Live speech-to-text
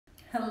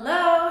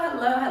Hello,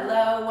 hello,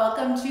 hello.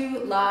 Welcome to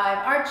Live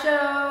Art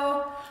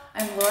Show.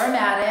 I'm Laura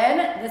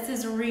Madden. This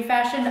is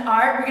ReFashioned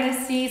art. We're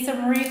gonna see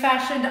some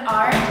ReFashioned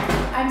art.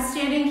 I'm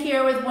standing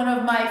here with one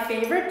of my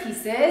favorite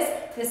pieces.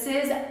 This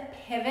is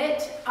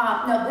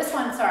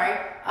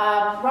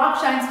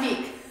Rock, Shine,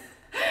 Speak.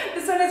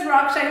 This one is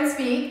Rock, Shine,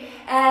 Speak.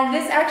 And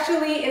this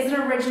actually is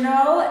an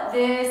original.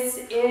 This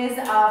is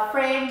a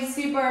framed,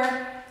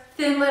 super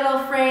thin little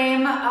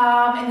frame,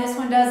 and this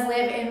one does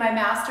live in my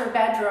master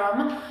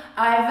bedroom.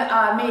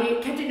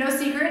 I've kept it no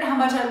secret how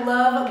much I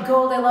love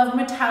gold. I love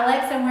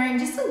metallics. I'm wearing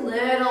just a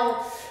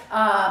little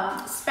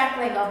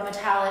speckling of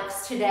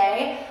metallics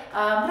today,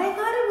 but I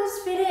thought it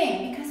was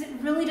fitting because it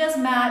really does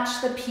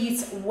match the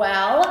piece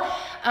well.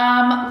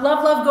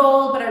 Love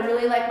gold, but I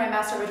really like my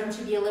master bedroom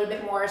to be a little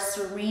bit more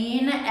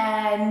serene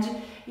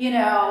and, you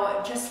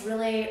know, just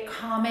really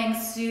calming,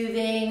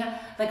 soothing,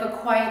 like a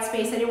quiet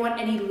space. I didn't want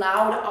any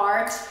loud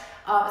art.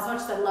 As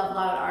much as I love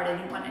loud art, I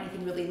didn't want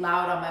anything really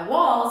loud on my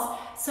walls.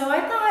 So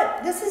I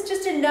thought this is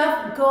just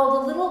enough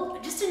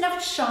gold, just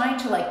enough shine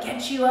to like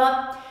get you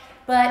up,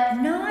 but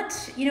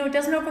not, you know, it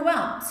doesn't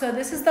overwhelm. So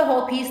this is the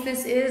whole piece.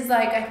 This is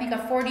like, I think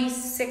a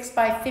 46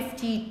 by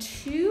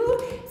 52.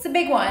 It's a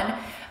big one.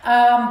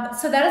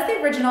 So that is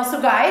the original.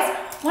 So guys,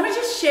 want to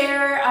just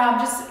share,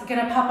 just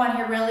gonna pop on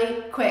here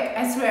really quick.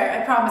 I swear,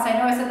 I promise. I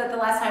know I said that the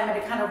last time, but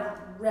it kind of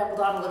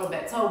rambled on a little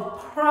bit. So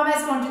promise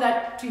won't do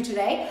that too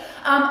today.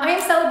 I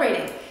am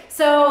celebrating.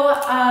 So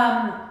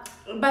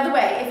by the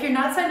way, if you're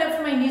not signed up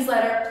for my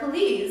newsletter,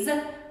 please,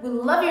 we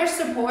love your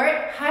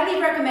support. Highly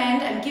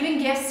recommend. I'm giving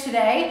gifts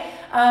today.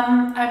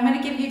 I'm going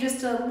to give you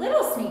just a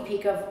little sneak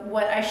peek of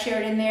what I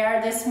shared in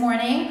there this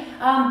morning.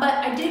 But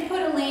I did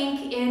put a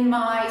link in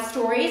my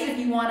stories if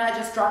you want to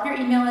just drop your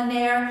email in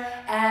there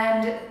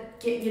and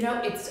you know,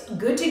 it's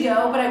good to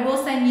go, but I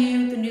will send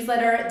you the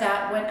newsletter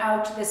that went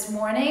out this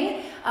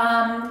morning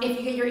if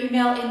you get your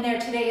email in there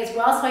today as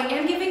well. So I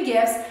am giving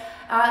gifts,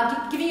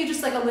 giving you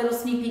just like a little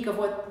sneak peek of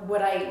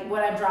what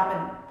I'm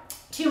dropping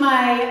to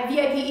my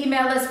VIP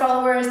email list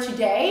followers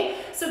today.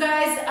 So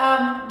guys,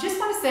 just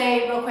want to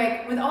say real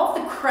quick, with all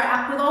the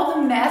crap, with all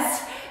the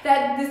mess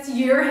that this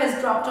year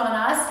has dropped on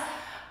us,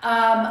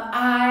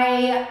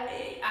 I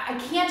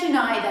can't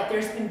deny that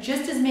there's been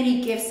just as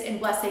many gifts and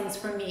blessings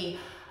for me.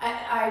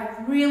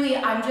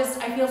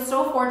 I feel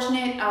so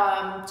fortunate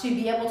to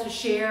be able to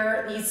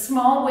share these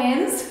small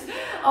wins,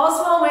 all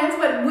small wins,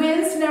 but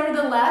wins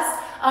nevertheless.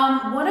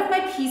 One of my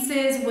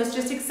pieces was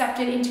just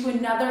accepted into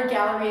another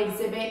gallery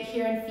exhibit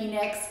here in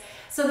Phoenix.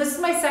 So this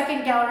is my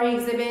second gallery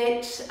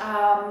exhibit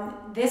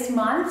this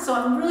month, so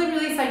I'm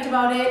really psyched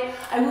about it.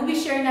 I will be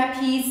sharing that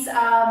piece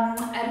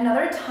at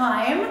another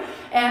time,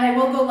 and I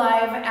will go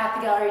live at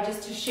the gallery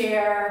just to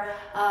share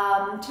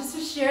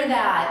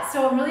that.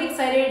 So I'm really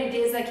excited. It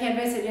is a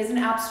canvas, it is an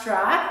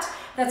abstract.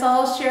 That's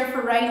all I'll share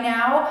for right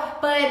now,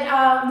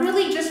 but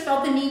really just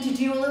felt the need to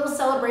do a little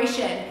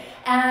celebration.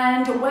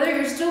 And whether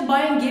you're still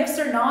buying gifts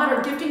or not,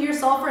 or gifting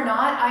yourself or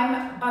not,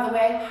 I'm, by the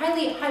way,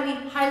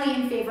 highly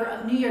in favor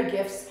of New Year's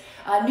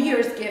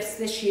gifts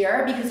this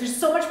year, because there's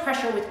so much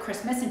pressure with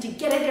Christmas and to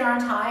get it there on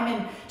time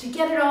and to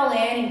get it all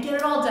in and get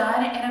it all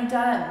done, and I'm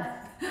done.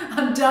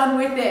 I'm done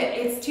with it.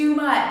 It's too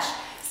much.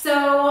 So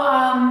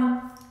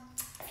a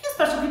few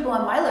special people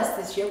on my list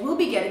this year will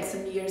be getting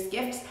some New Year's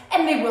gifts,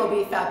 and they will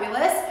be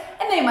fabulous,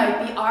 and they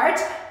might be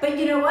art, but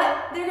you know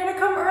what? They're gonna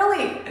come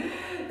early.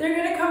 They're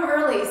gonna come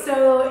early,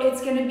 so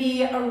it's gonna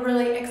be a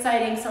really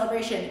exciting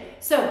celebration.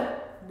 So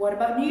what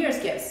about New Year's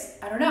gifts?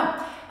 I don't know.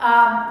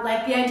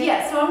 Like the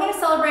idea. So I'm gonna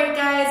celebrate,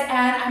 guys,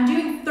 and I'm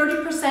doing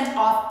 30%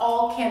 off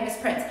all canvas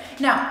prints.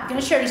 Now, I'm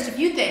gonna share just a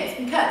few things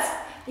because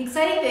the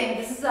exciting thing,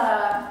 this is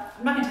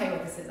I'm not gonna tell you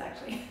what this is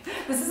actually.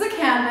 This is a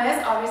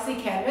canvas, obviously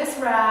canvas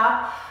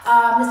wrap.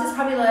 This is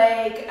probably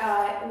like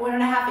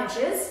 1.5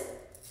 inches.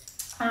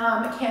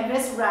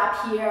 Canvas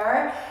wrap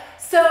here.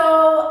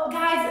 So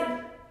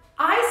guys,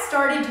 I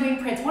started doing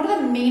prints. One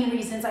of the main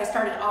reasons I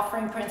started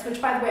offering prints,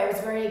 which by the way I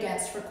was very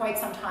against for quite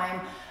some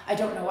time. I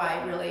don't know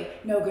why, really,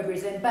 no good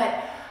reason,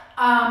 but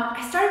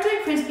I started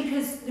doing prints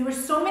because there were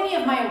so many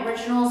of my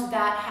originals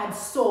that had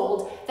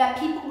sold that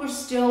people were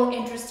still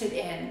interested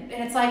in.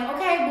 And it's like,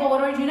 okay, well, what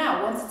do I do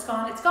now? Once it's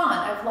gone, it's gone.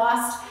 I've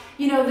lost,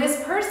 you know,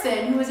 this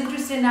person who was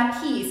interested in that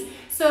piece.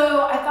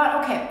 So I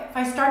thought, okay, if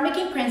I start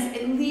making prints,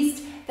 at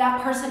least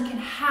that person can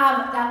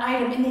have that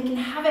item and they can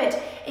have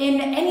it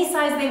in any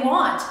size they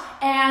want.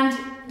 And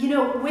you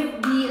know,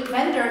 with the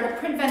vendor, the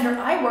print vendor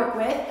I work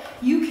with,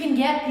 you can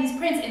get these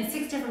prints in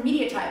 6 different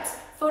media types: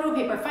 photo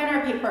paper, fine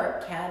art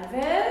paper,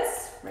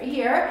 canvas, right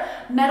here,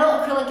 metal,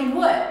 acrylic, and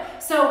wood.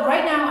 So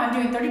right now I'm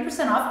doing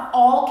 30% off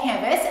all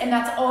canvas, and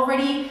that's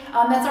already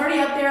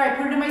out there. I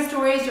put it in my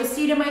stories, you'll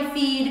see it in my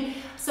feed.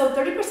 So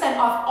 30%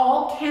 off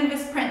all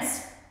canvas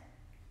prints.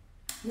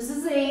 This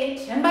is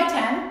a 10 by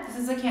 10, this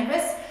is a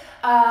canvas.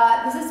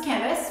 This is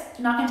canvas.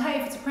 I'm not gonna tell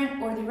you if it's a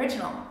print or the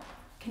original.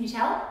 Can you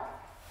tell?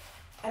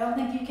 I don't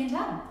think you can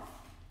tell.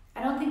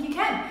 I don't think you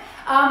can.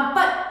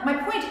 But my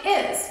point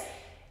is,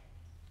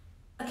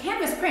 a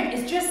canvas print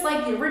is just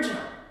like the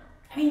original.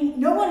 I mean,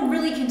 no one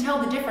really can tell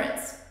the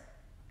difference.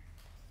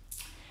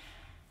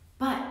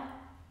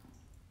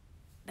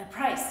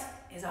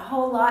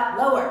 whole lot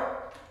lower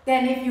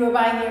than if you were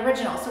buying the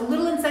original. So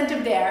little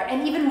incentive there,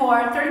 and even more,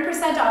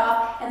 30%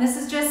 off, and this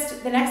is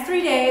just the next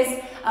 3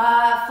 days,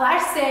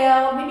 flash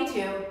sale, maybe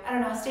 2, I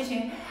don't know, stay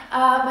tuned.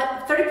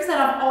 But 30%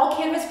 off all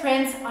canvas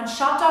prints on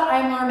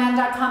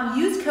shop.IamLauraMann.com.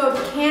 Use code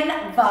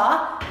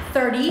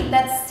CANVA30,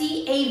 that's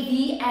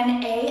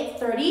CAVNA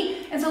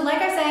 30. And so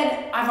like I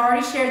said, I've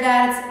already shared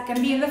that, it's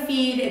gonna be in the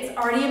feed, it's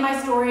already in my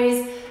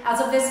stories as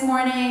of this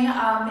morning,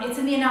 it's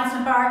in the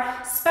announcement bar.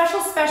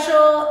 Special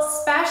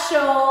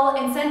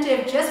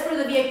incentive just for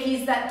the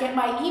VIPs that get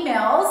my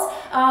emails.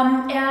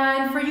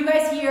 And for you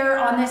guys here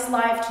on this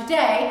live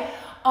today,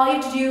 all you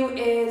have to do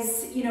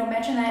is,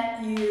 mention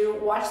that you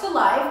watch the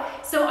live.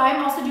 So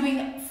I'm also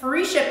doing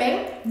free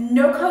shipping,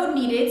 no code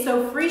needed.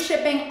 So free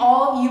shipping,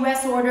 all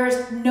US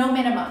orders, no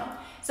minimum.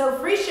 So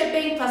free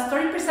shipping plus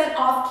 30%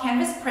 off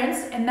canvas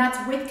prints, and that's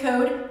with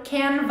code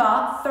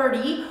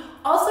CANVA30.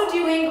 Also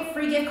doing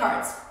free gift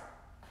cards.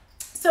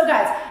 So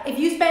guys, if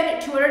you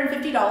spend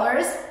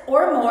 $250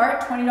 or more,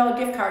 $20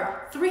 gift card,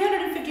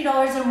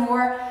 $350 or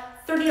more,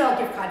 $30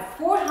 gift card,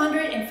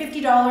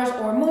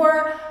 $450 or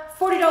more,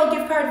 $40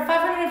 gift card,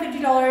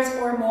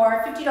 $550 or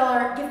more,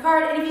 $50 gift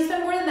card, and if you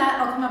spend more than that,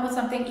 I'll come up with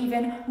something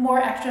even more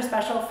extra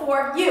special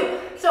for you.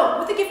 So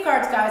with the gift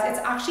cards, guys, it's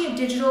actually a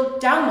digital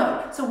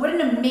download. So what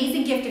an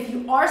amazing gift if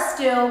you are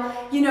still,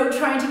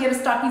 trying to get a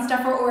stocking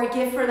stuffer or a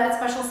gift for that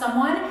special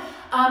someone.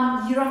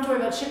 You don't have to worry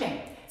about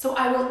shipping. So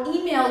I will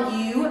email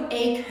you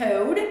a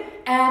code,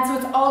 and so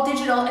it's all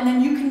digital, and then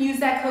you can use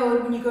that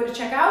code when you go to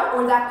check out,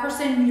 or that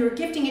person you're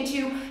gifting it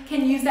to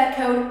can use that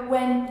code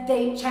when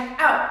they check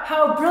out.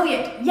 How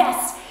brilliant,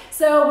 yes.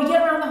 So we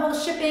get around the whole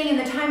shipping and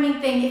the timing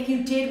thing if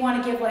you did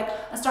want to give like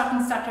a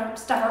stocking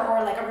stuffer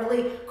or like a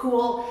really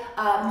cool,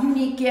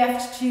 unique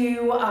gift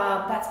to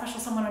that special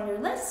someone on your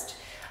list.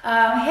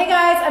 Hey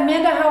guys,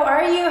 Amanda, how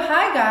are you?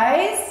 Hi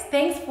guys,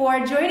 thanks for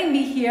joining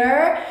me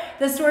here.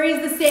 The story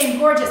is the same,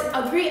 gorgeous,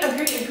 agree.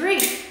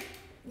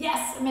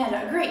 Yes,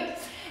 Amanda, agree.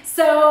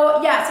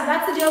 So yeah, so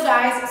that's the deal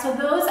guys. So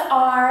those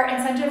are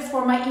incentives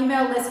for my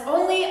email list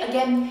only.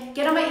 Again,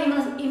 get on my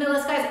email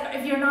list guys.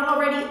 If you're not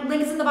already,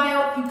 links in the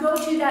bio. If you go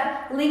to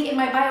that link in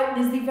my bio, it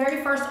is the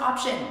very first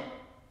option.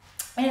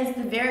 It is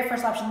the very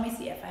first option. Let me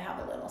see if I have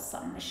a little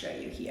something to show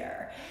you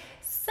here.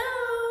 So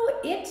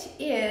it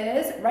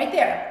is right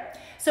there.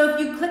 So if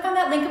you click on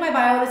that link in my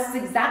bio, this is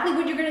exactly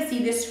what you're gonna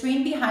see, this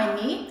screen behind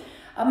me,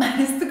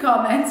 minus the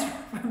comments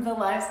from the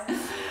lives.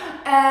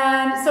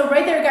 And so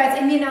right there, guys,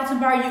 in the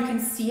announcement bar, you can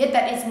see it.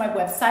 That is my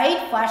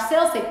website, flash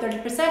sale, save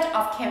 30%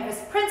 off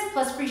canvas prints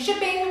plus free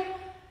shipping.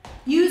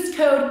 Use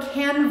code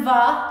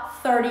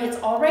CANVA30, it's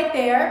all right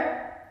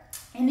there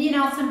in the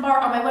announcement bar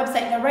on my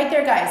website. Now right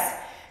there, guys,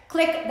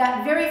 click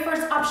that very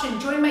first option,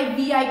 join my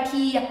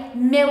VIP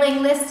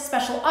mailing list,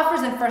 special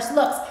offers and first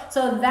looks.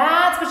 So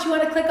that's what you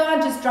want to click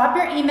on. Just drop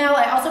your email.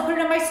 I also put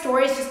it on my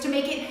stories just to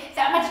make it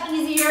that much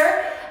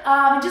easier.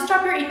 Just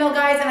drop your email,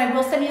 guys, and I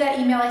will send you that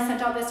email I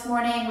sent out this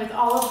morning with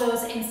all of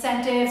those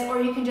incentives,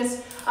 or you can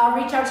just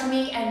reach out to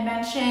me and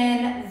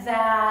mention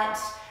that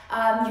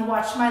you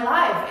watched my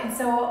live. And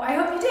so I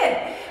hope you did.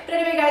 But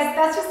anyway, guys,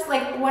 that's just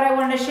like what I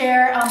wanted to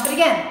share. But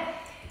again,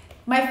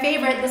 my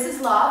favorite, this is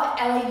Love,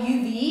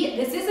 L-A-U-V.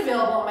 This is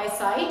available on my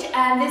site.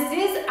 And this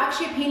is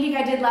actually a painting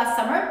I did last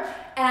summer.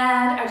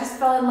 And I just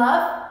fell in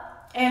love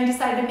and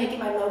decided to make it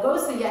my logo.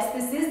 So yes,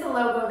 this is the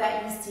logo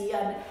that you see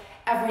on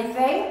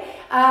everything.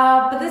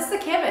 But this is the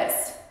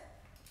canvas.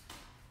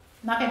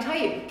 I'm not gonna tell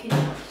you, you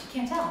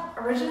can't tell.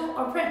 Original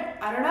or print,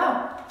 I don't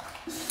know.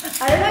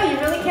 You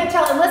really can't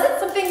tell unless it's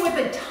something with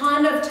a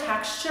ton of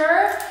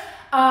texture.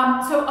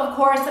 So of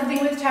course, something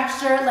with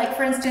texture, like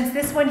for instance,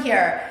 this one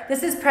here,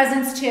 this is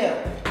Presents 2. A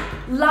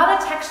lot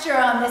of texture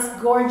on this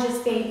gorgeous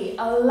baby,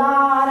 a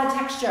lot of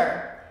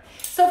texture.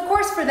 So of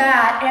course for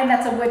that, and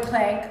that's a wood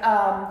plank,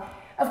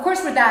 of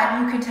course with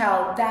that, you can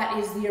tell that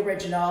is the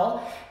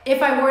original.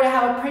 If I were to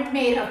have a print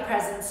made of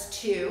Presents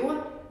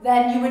 2,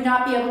 then you would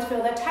not be able to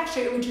feel that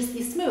texture, it would just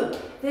be smooth.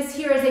 This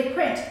here is a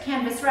print,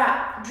 canvas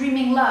wrap,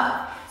 Dreaming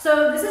Love.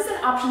 So this is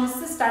an option, this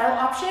is a style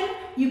option.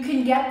 You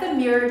can get the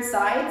mirrored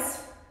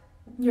sides,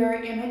 your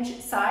image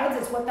sides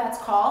is what that's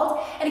called.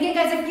 And again,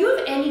 guys, if you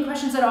have any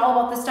questions at all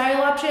about the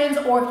style options,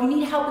 or if you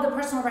need help with a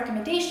personal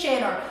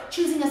recommendation or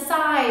choosing a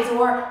size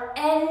or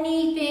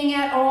anything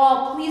at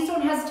all, please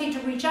don't hesitate to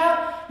reach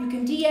out. You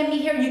can DM me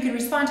here. You can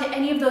respond to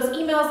any of those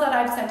emails that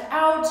I've sent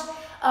out,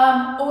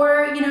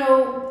 or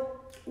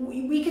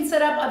we can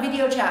set up a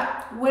video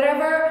chat,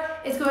 whatever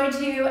is going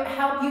to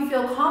help you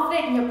feel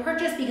confident in your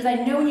purchase, because I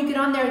know when you get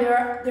on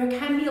there, there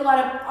can be a lot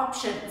of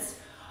options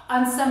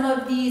on some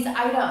of these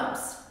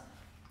items.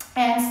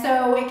 And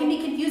so it can be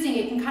confusing.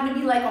 It can kind of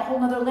be like a whole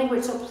nother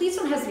language. So please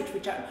don't hesitate to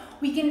reach out.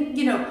 We can,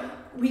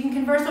 we can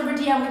converse over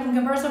DM, we can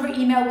converse over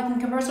email, we can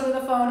converse over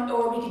the phone,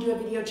 or we can do a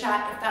video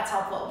chat if that's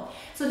helpful.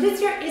 So this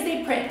here is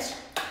a print.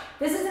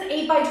 This is an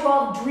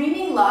 8x12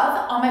 Dreaming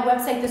Love. On my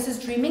website, this is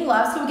Dreaming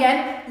Love. So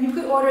again, you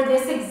could order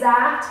this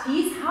exact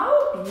piece.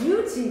 How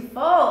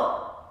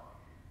beautiful.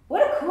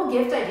 What a cool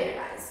gift idea,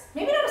 guys.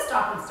 Maybe not a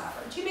stocking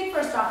stuffer, too big for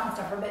a stocking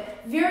stuffer,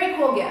 but very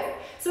cool gift.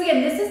 So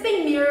again, this is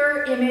the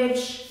mirror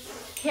image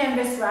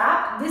canvas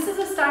wrap. This is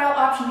a style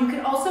option. You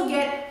can also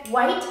get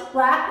white,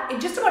 black,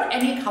 just about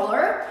any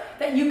color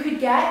that you could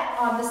get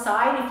on the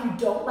side if you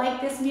don't like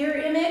this mirror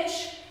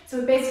image. So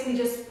it basically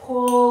just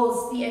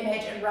pulls the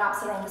image and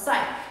wraps it on the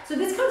side. So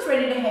this comes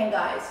ready to hang,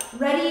 guys,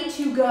 ready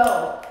to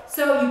go.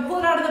 So you pull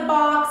it out of the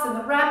box and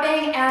the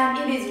wrapping, and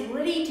it is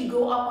ready to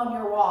go up on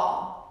your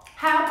wall.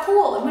 How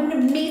cool, and what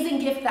an amazing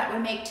gift that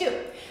would make too.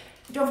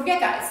 Don't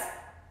forget, guys,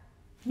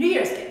 New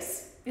Year's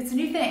gifts. It's a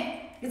new thing.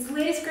 It's the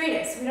latest,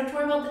 greatest. We don't have to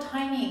worry about the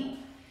timing.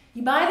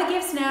 You buy the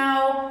gifts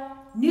now,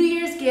 New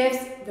Year's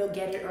gifts, they'll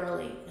get it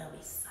early. They'll be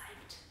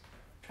psyched.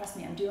 Trust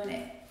me, I'm doing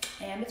it.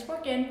 And it's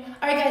working.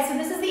 All right, guys, so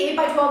this is the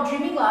 8x12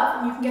 Dreamy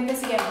Glove. And you can get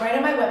this again right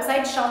on my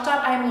website,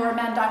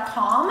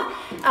 shop.iamlauraman.com.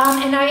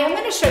 And I am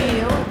gonna show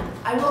you,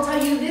 I will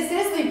tell you, this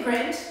is the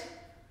print.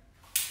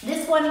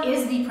 This one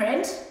is the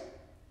print.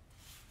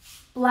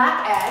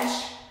 Black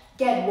edge,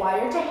 again,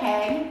 wire to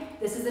hang.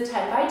 This is a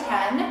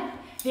 10x10.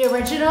 The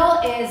original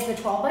is the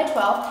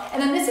 12x12.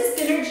 And then this is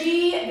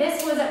Synergy.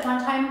 This was at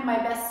one time my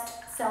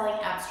best-selling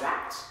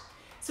abstract.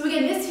 So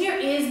again, this here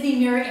is the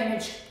mirror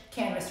image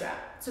canvas wrap.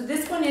 So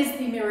this one is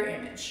the mirror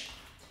image.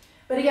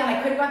 But again,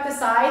 I could have got the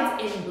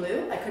sides in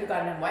blue. I could have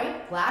gotten in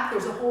white, black.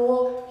 There's a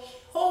whole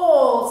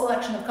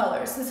selection of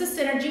colors. This is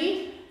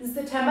Synergy. This is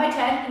the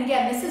 10x10. And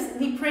again, this is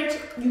the print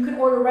you can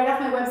order right off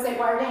my website,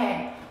 wire to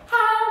hang.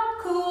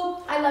 How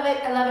cool. I love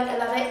it, I love it, I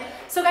love it.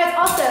 So guys,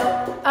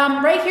 also,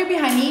 right here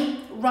behind me,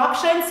 Rock,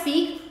 Shine,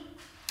 Speak,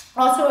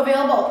 also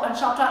available on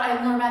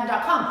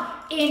shop.iamlauraman.com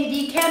in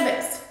the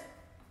canvas.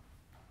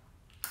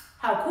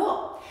 How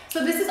cool.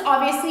 So this is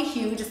obviously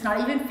huge. It's not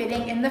even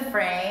fitting in the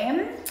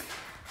frame.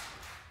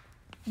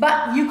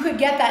 But you could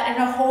get that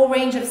in a whole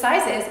range of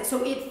sizes.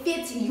 So it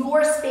fits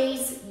your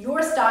space,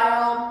 your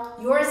style,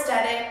 your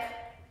aesthetic.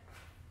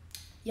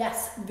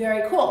 Yes,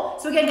 very cool.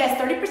 So again, guys,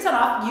 30%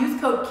 off.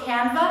 Use code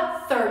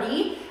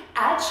CANVA30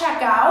 at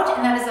checkout,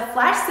 and that is a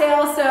flash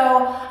sale,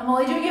 so I'm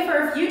only doing it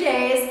for a few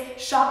days.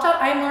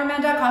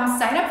 Shop.iamlauraman.com.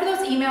 Sign up for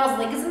those emails.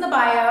 Link is in the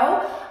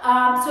bio.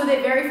 So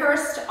the very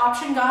first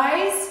option,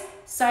 guys,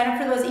 sign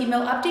up for those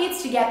email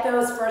updates to get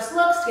those first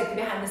looks, to get the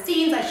behind the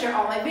scenes. I share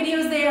all my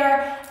videos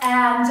there,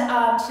 and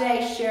today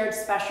I shared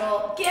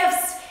special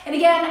gifts. And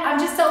again, I'm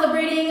just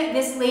celebrating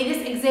this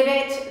latest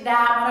exhibit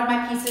that one of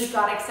my pieces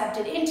got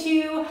accepted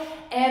into,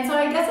 and so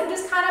I guess I'm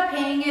just kind of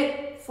paying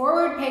it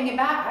forward, paying it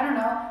back. I don't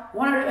know.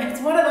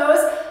 It's one of those.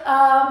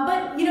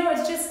 But you know,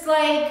 it's just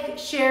like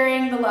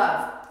sharing the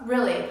love,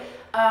 really.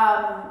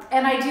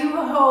 And I do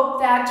hope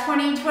that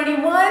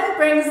 2021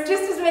 brings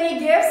just as many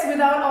gifts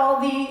without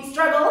all the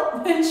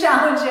struggle and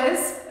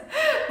challenges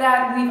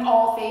that we've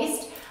all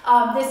faced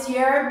this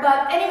year.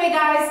 But anyway,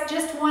 guys,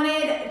 just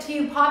wanted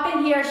to pop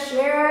in here,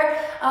 share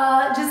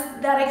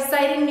just that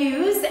exciting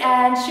news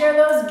and share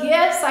those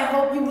gifts. I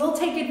hope you will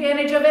take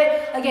advantage of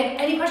it. Again,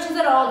 any questions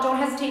at all, don't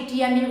hesitate,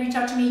 DM me, reach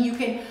out to me. You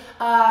can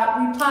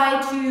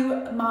reply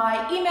to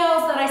my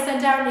emails that I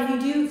sent out. And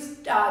if you do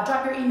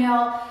drop your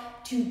email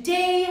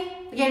today,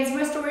 again, it's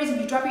my stories.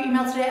 If you drop your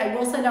email today, I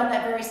will send out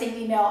that very same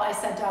email I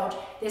sent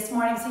out this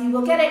morning. So you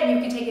will get it, and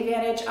you can take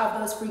advantage of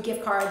those free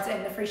gift cards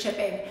and the free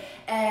shipping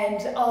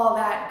and all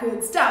that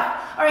good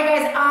stuff. All right,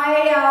 guys,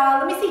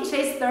 let me see,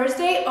 today's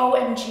Thursday,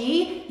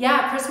 OMG.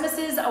 Yeah, Christmas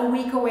is a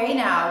week away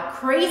now,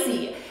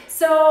 crazy.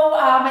 So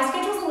my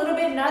schedule's a little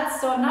bit nuts,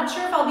 so I'm not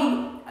sure if I'll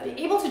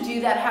be able to do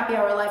that happy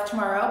hour live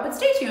tomorrow, but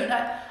stay tuned.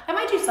 I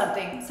might do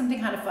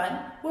something kind of fun.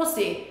 We'll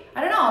see.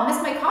 I don't know, I'll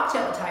miss my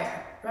cocktail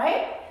attire,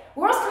 right?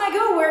 Where else can I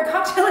go where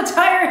cocktail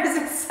attire is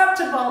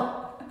acceptable?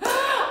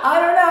 I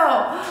don't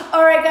know.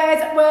 All right,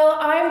 guys. Well,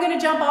 I'm going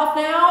to jump off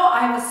now. I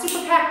have a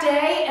super packed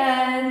day,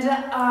 and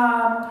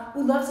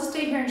would love to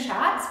stay here and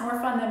chat. It's more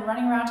fun than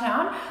running around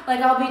town like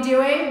I'll be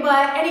doing.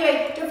 But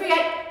anyway, don't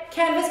forget,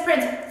 canvas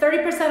prints,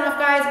 30% off,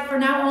 guys, for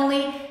now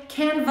only.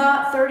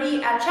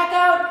 CANVA30 at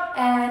checkout,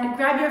 and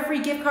grab your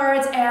free gift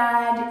cards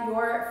and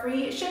your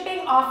free shipping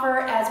offer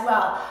as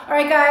well. All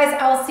right, guys,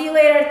 I'll see you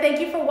later. Thank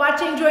you for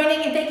watching,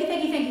 joining, and thank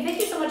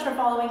you so much for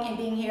following and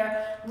being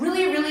here.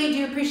 Really, really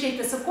do appreciate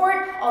the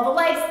support, all the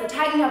likes, the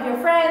tagging of your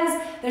friends,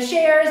 the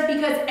shares,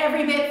 because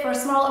every bit for a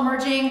small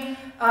emerging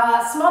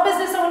small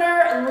business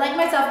owner like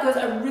myself goes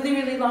a really,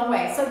 really long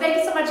way. So thank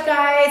you so much,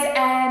 guys,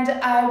 and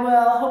I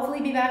will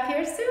hopefully be back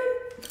here soon.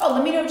 Oh,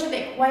 let me know what you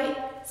think. White,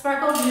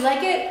 sparkle, do you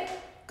like it?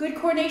 Good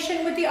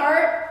coordination with the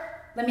art?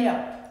 Let me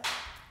know.